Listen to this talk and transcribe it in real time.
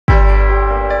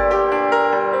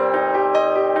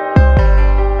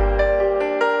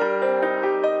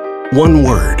One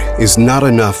word is not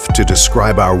enough to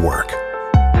describe our work.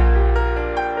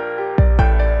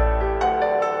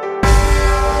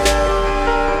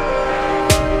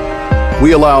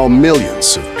 We allow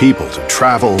millions of people to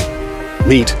travel,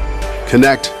 meet,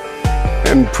 connect,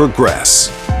 and progress.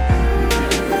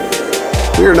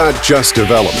 We are not just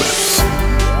development.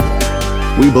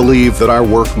 We believe that our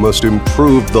work must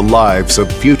improve the lives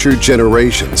of future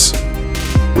generations.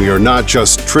 We are not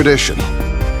just tradition.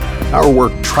 Our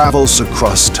work travels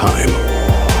across time.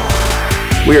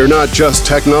 We are not just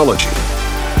technology.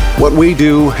 What we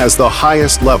do has the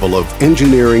highest level of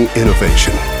engineering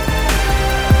innovation.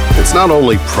 It's not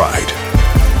only pride.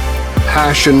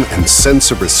 Passion and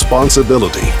sense of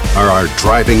responsibility are our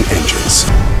driving engines.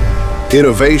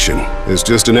 Innovation is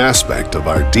just an aspect of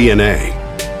our DNA.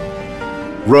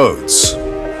 Roads,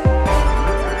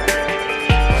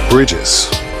 bridges,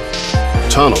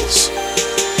 tunnels,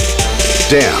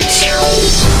 dams,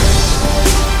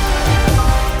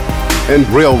 and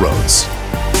railroads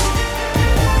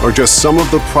are just some of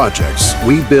the projects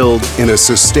we build in a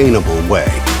sustainable way.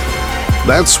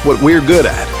 That's what we're good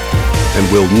at, and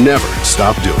we'll never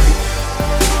stop doing.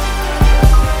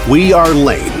 We are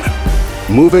Lane,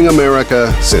 moving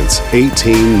America since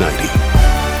 1890.